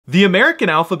The American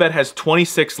alphabet has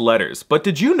 26 letters, but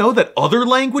did you know that other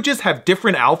languages have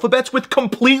different alphabets with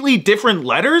completely different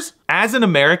letters? As an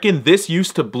American, this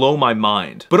used to blow my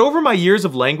mind. But over my years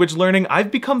of language learning,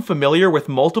 I've become familiar with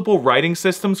multiple writing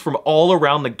systems from all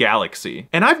around the galaxy.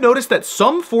 And I've noticed that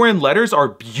some foreign letters are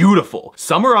beautiful,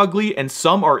 some are ugly, and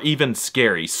some are even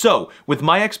scary. So, with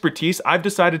my expertise, I've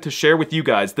decided to share with you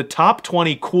guys the top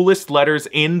 20 coolest letters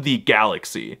in the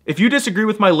galaxy. If you disagree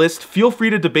with my list, feel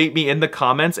free to debate me in the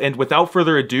comments, and without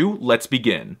further ado, let's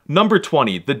begin. Number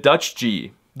 20, the Dutch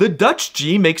G. The Dutch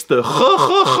G makes the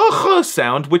h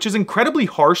sound, which is incredibly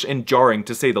harsh and jarring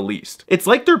to say the least. It's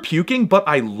like they're puking, but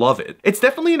I love it. It's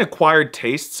definitely an acquired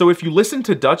taste, so if you listen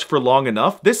to Dutch for long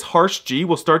enough, this harsh G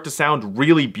will start to sound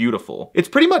really beautiful. It's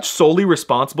pretty much solely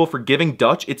responsible for giving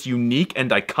Dutch its unique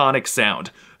and iconic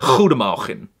sound.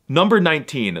 Goedemorgen. Number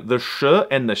 19, the sh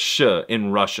and the sh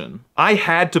in Russian. I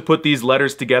had to put these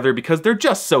letters together because they're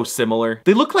just so similar.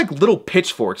 They look like little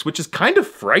pitchforks, which is kind of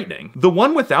frightening. The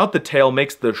one without the tail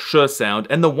makes the sh sound,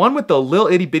 and the one with the little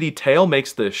itty bitty tail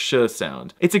makes the sh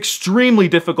sound. It's extremely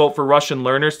difficult for Russian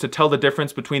learners to tell the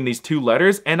difference between these two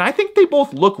letters, and I think they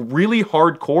both look really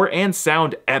hardcore and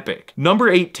sound epic. Number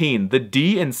 18, the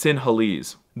D in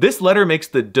Sinhalese. This letter makes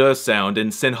the D sound in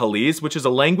Sinhalese, which is a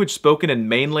language spoken in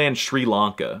mainland Sri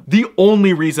Lanka. The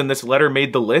only reason this letter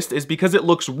made the list is because it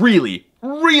looks really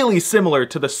similar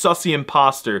to the sussy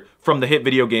imposter from the hit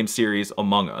video game series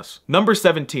Among Us. Number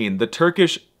 17, the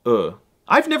Turkish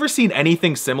I've never seen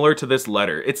anything similar to this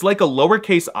letter. It's like a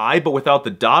lowercase I but without the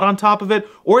dot on top of it,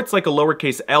 or it's like a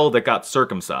lowercase L that got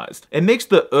circumcised. It makes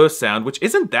the sound, which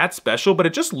isn't that special, but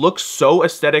it just looks so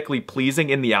aesthetically pleasing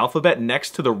in the alphabet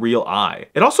next to the real I.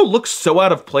 It also looks so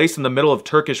out of place in the middle of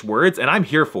Turkish words, and I'm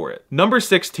here for it. Number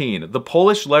 16, the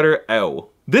Polish letter L.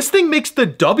 This thing makes the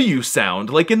W sound,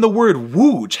 like in the word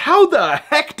wooge. How the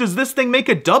heck does this thing make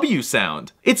a W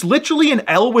sound? It's literally an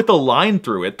L with a line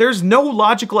through it. There's no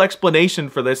logical explanation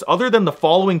for this other than the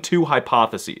following two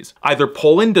hypotheses. Either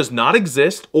Poland does not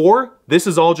exist, or this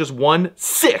is all just one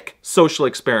sick social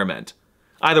experiment.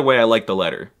 Either way, I like the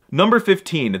letter. Number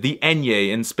 15, the Ñ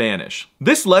in Spanish.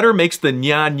 This letter makes the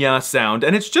ñ sound,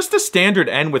 and it's just a standard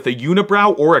N with a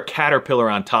unibrow or a caterpillar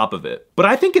on top of it. But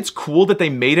I think it's cool that they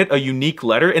made it a unique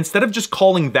letter instead of just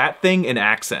calling that thing an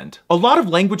accent. A lot of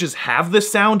languages have this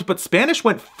sound, but Spanish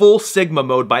went full Sigma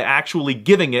mode by actually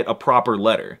giving it a proper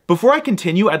letter. Before I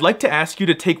continue, I'd like to ask you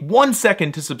to take 1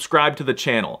 second to subscribe to the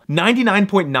channel.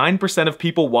 99.9% of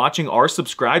people watching are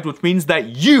subscribed, which means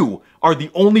that you are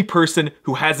the only person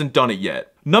who hasn't done it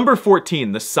yet. Number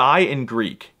 14, the psi in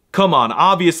Greek. Come on,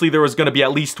 obviously there was going to be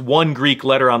at least one Greek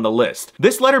letter on the list.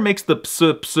 This letter makes the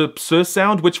ps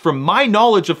sound, which from my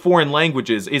knowledge of foreign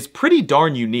languages is pretty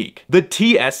darn unique. The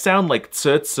ts sound like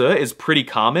ts is pretty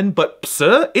common, but ps,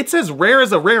 it's as rare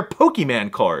as a rare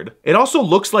Pokemon card. It also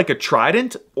looks like a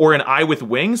trident, or an eye with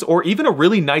wings, or even a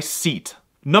really nice seat.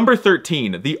 Number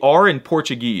 13, the R in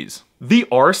Portuguese. The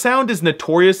R sound is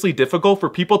notoriously difficult for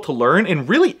people to learn in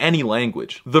really any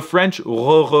language. The French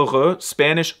r,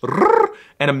 Spanish r,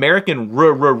 and American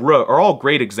r are all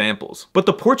great examples. But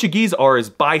the Portuguese R is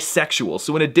bisexual,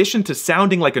 so in addition to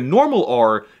sounding like a normal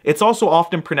R, it's also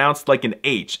often pronounced like an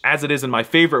H, as it is in my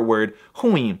favorite word,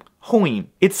 ruim.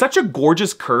 It's such a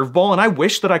gorgeous curveball, and I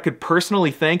wish that I could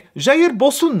personally thank Jair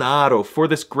Bolsonaro for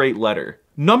this great letter.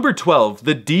 Number 12,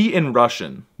 the D in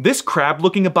Russian. This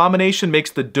crab-looking abomination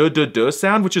makes the d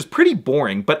sound, which is pretty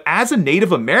boring, but as a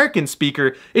Native American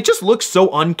speaker, it just looks so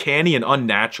uncanny and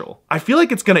unnatural. I feel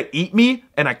like it's gonna eat me,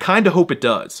 and I kinda hope it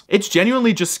does. It's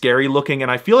genuinely just scary looking, and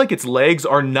I feel like its legs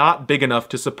are not big enough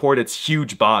to support its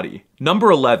huge body.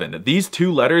 Number 11, these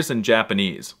two letters in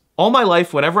Japanese. All my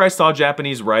life, whenever I saw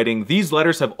Japanese writing, these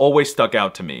letters have always stuck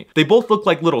out to me. They both look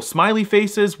like little smiley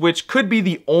faces, which could be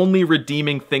the only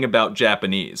redeeming thing about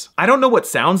Japanese. I don't know what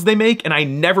sounds they make, and I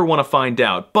never want to find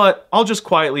out, but I'll just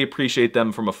quietly appreciate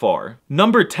them from afar.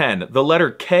 Number 10, the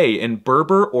letter K in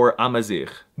Berber or Amazigh.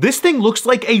 This thing looks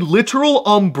like a literal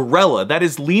umbrella that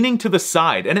is leaning to the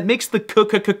side, and it makes the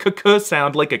k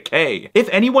sound like a K. If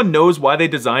anyone knows why they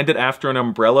designed it after an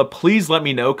umbrella, please let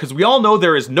me know, because we all know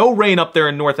there is no rain up there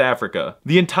in North Africa.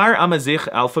 The entire Amazigh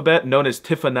alphabet, known as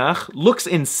Tifinagh, looks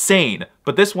insane,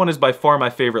 but this one is by far my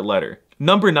favorite letter.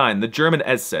 Number 9, the German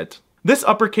SZ. This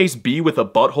uppercase B with a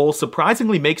butthole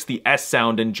surprisingly makes the S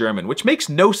sound in German, which makes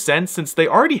no sense since they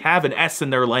already have an S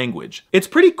in their language. It's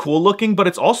pretty cool looking, but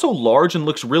it's also large and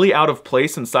looks really out of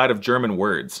place inside of German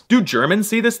words. Do Germans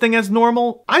see this thing as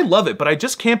normal? I love it, but I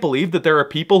just can't believe that there are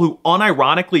people who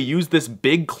unironically use this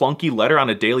big clunky letter on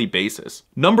a daily basis.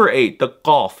 Number 8, the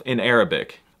Qaf in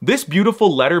Arabic. This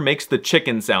beautiful letter makes the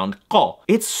chicken sound, qa.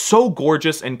 It's so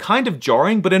gorgeous and kind of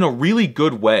jarring, but in a really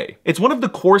good way. It's one of the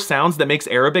core sounds that makes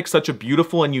Arabic such a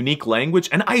beautiful and unique language,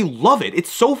 and I love it.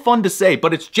 It's so fun to say,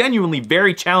 but it's genuinely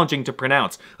very challenging to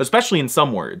pronounce, especially in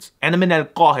some words. أنا من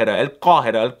القاهرة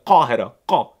القاهرة القاهرة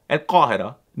qa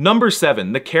القاهرة. Number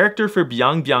 7, the character for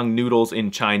biang biang noodles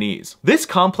in Chinese. This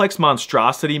complex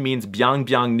monstrosity means biang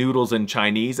biang noodles in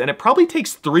Chinese, and it probably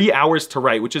takes 3 hours to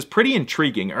write, which is pretty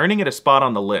intriguing, earning it a spot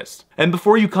on the list. And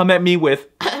before you come at me with,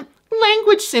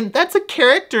 language sim, that's a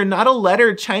character, not a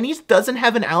letter. Chinese doesn't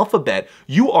have an alphabet.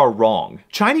 You are wrong.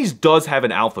 Chinese does have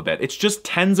an alphabet. It's just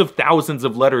tens of thousands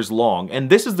of letters long, and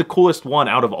this is the coolest one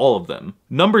out of all of them.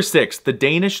 Number 6, the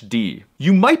Danish D.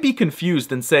 You might be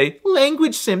confused and say,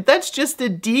 language sim, that's just a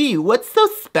D. What's so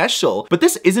special? But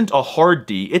this isn't a hard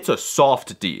D, it's a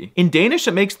soft D. In Danish,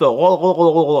 it makes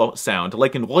the sound,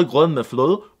 like in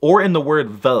or in the word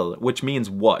vel, which means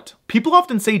what. People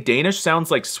often say Danish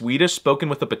sounds like Swedish spoken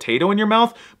with a potato in your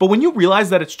mouth, but when you realize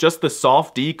that it's just the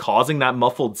soft D causing that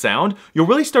muffled sound, you'll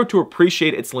really start to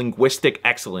appreciate its linguistic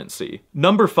excellency.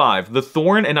 Number 5, the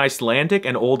thorn in Icelandic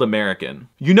and Old American.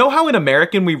 You know how in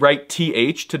American we write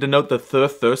TH to denote the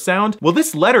th sound? Well,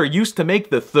 this letter used to make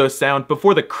the th sound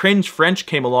before the cringe French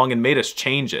came along and made us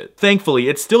change it. Thankfully,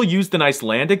 it's still used in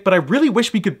Icelandic, but I really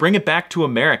wish we could bring it back to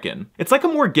American. It's like a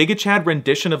more GigaChad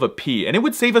rendition of a P, and it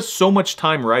would save us so much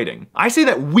time writing. I say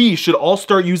that we should all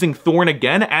start using thorn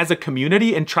again as a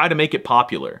community and try to make it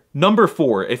popular. Number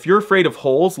 4, if you're afraid of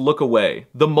holes, look away.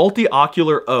 The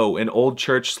multi-ocular O in Old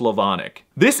Church Slavonic.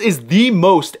 This is the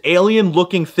most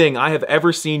alien-looking thing I have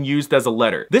ever seen used as a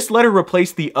letter. This letter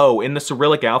replaced the O in the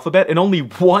Cyrillic alphabet in only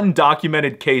one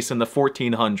documented case in the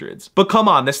 1400s. But come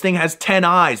on, this thing has 10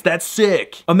 eyes, that's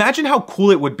sick! Imagine how cool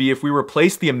it would be if we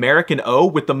replaced the American O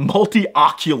with the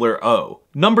multi-ocular O.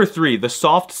 Number 3, the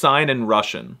soft sign in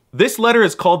Russian. This letter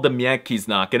is called the myakký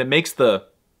znak, and it makes the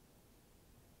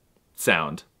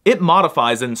sound. It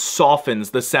modifies and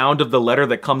softens the sound of the letter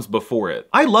that comes before it.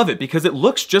 I love it because it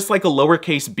looks just like a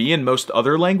lowercase b in most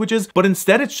other languages, but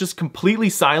instead it's just completely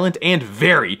silent and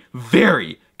very,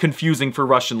 very confusing for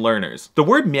Russian learners. The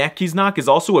word myakký znak is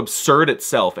also absurd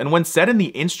itself, and when said in the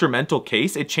instrumental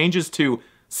case, it changes to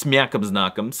smyakum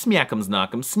znakum, smyakum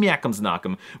znakum, smyakum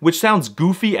znakum, which sounds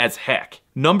goofy as heck.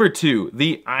 Number 2,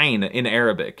 the ayn in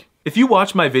Arabic. If you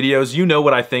watch my videos, you know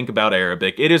what I think about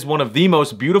Arabic. It is one of the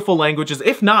most beautiful languages,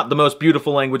 if not the most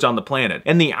beautiful language on the planet.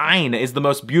 And the ayn is the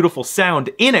most beautiful sound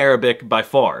in Arabic by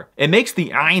far. It makes the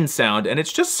ayn sound, and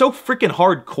it's just so freaking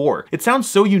hardcore. It sounds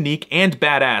so unique and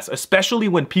badass, especially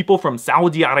when people from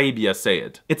Saudi Arabia say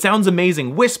it. It sounds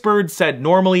amazing, whispered, said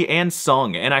normally, and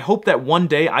sung, and I hope that one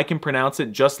day I can pronounce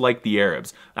it just like the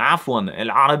Arabs. Afwan,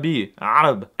 al-Arabi,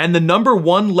 Arab. And the number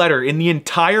 1 letter in the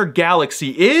entire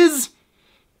galaxy is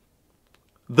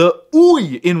the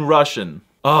uy in Russian.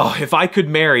 Oh, if I could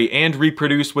marry and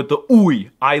reproduce with the uy,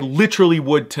 I literally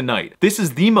would tonight. This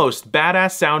is the most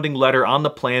badass sounding letter on the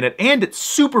planet, and it's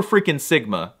super freaking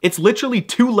sigma. It's literally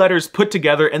 2 letters put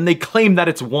together and they claim that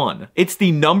it's 1. It's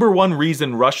the number 1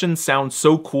 reason Russian sounds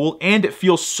so cool, and it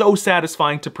feels so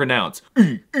satisfying to pronounce.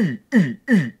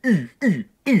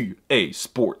 A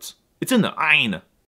sports. It's in the ayn.